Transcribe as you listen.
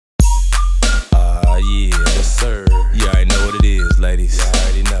sir. You already know what it is, ladies. You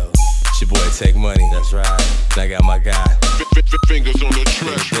already know. It's your boy Teck Money. That's right. And I got my guy Fingazz on the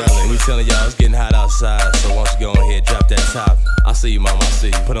track. We telling y'all it's getting hot outside, so why don't you go ahead, drop that top. I see you, mama, I see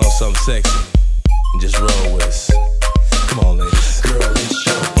you. Put on something sexy and just roll with us. Come on, ladies. Girl, it's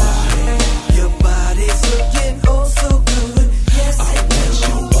your body. Your body's looking oh so good. Yes, I want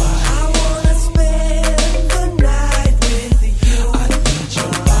your body. I wanna spend the night with you. I need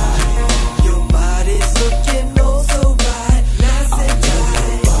your body. Your body's looking oh so right. Nice and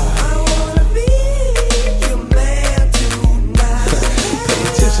tight. I wanna be your man tonight. Pay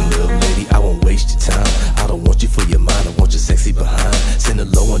attention, little lady, I won't waste your time. I don't want you for your mind, I want you sexy behind. Send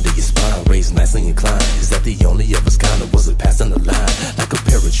it low under your spine, raised nicely inclined. Is that the only of us kind of wasn't passing the line? Like a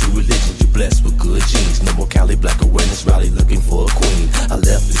parent, true religion, you blessed with good genes. No more Cali black awareness, rowdy looking for a queen. I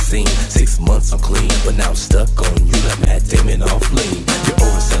left the scene, 6 months I'm clean, but now I'm stuck on you like Matt Damon off lean. You're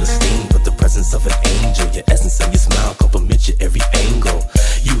over Celestine, but the presence of an angel, your essence and your smile compliment you every angle.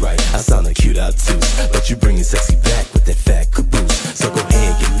 You right, I sound a cute obtuse, but you bring it sexy back with that fat caboose. So go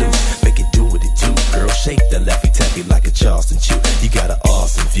ahead, get loose, make it do what it do. Girl, shake that Laffy Taffy like a Charleston chew. You got an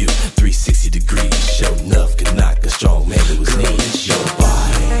awesome view, 360 degrees. Show enough can knock a strong man to his knees. It's your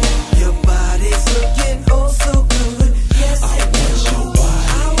body. Your body's looking oh so good. Yes, I want your body.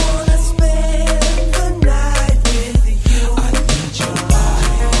 I wanna spend the night with you. I need your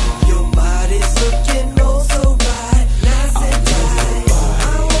body. Your body's looking oh so right. Nice and tight.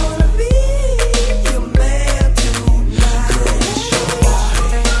 I wanna be your man tonight. Girl, it's your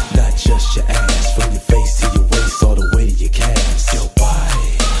body, not just your ass. From your face to your waist, all the way to your calves. Your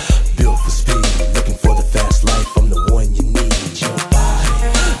body, built for speed, looking for the fast life. I'm the one you need. Your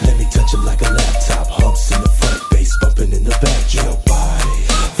body, let me touch it like a laptop. Humps in the front, bass bumping in the back. Your body,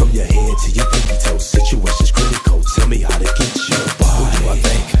 from your head to your pinky toe, situation's critical. Tell me how to get your body. Who do I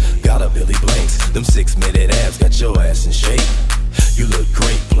think? Got a Billy Blanks. Them 6-minute abs got your ass in shape. You look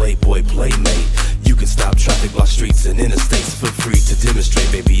great, playboy, playmate. You can stop traffic, block streets and interstates. Feel free to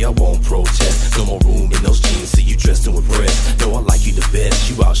demonstrate, baby, I won't protest. No more room in those jeans, see you dressed in with breasts. No, I like you the best,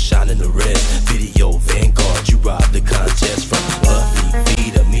 you outshining the rest. Video Vanguard, you robbed the contest. From Puffy,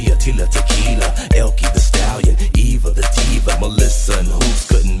 Vita, Mia, Tila, Tequila, Elkie the Stallion, Eva the Diva, Melissa and Hoops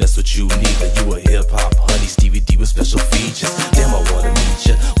couldn't mess with you neither. You a hip-hop honey, Stevie D with special features. Damn, I wanna meet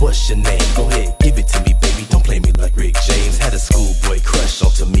ya. What's your name? Go ahead, give it to me, baby, don't play me like Rick James. Had a schoolboy crush on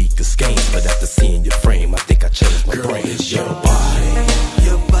Tamika Skanes, but after seeing your frame, I think I changed my brain. It's your body.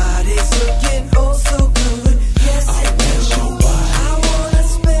 Your body's looking oh so good. Yes, I want your body. I wanna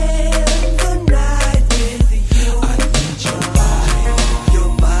spend the night with you. I need your body. Your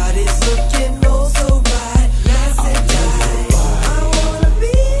body's looking oh so right. Nice and tight. I wanna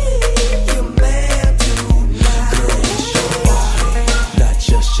be your man tonight. Girl, it's your body, not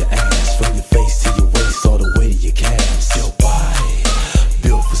just your ass. From your face to your waist, all the way to your calves. Your body,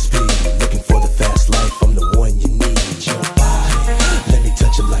 built for speed, looking for the fast life. I'm the one you need. Your body, let me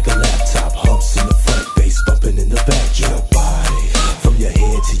touch it like a laptop. Humps in the front, bass bumping in the back. Your body, from your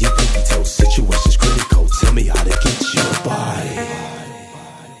head to your pinky toe, situation's critical. Tell me how to get your body.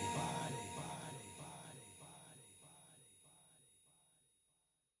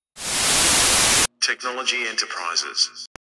 Technology Enterprises.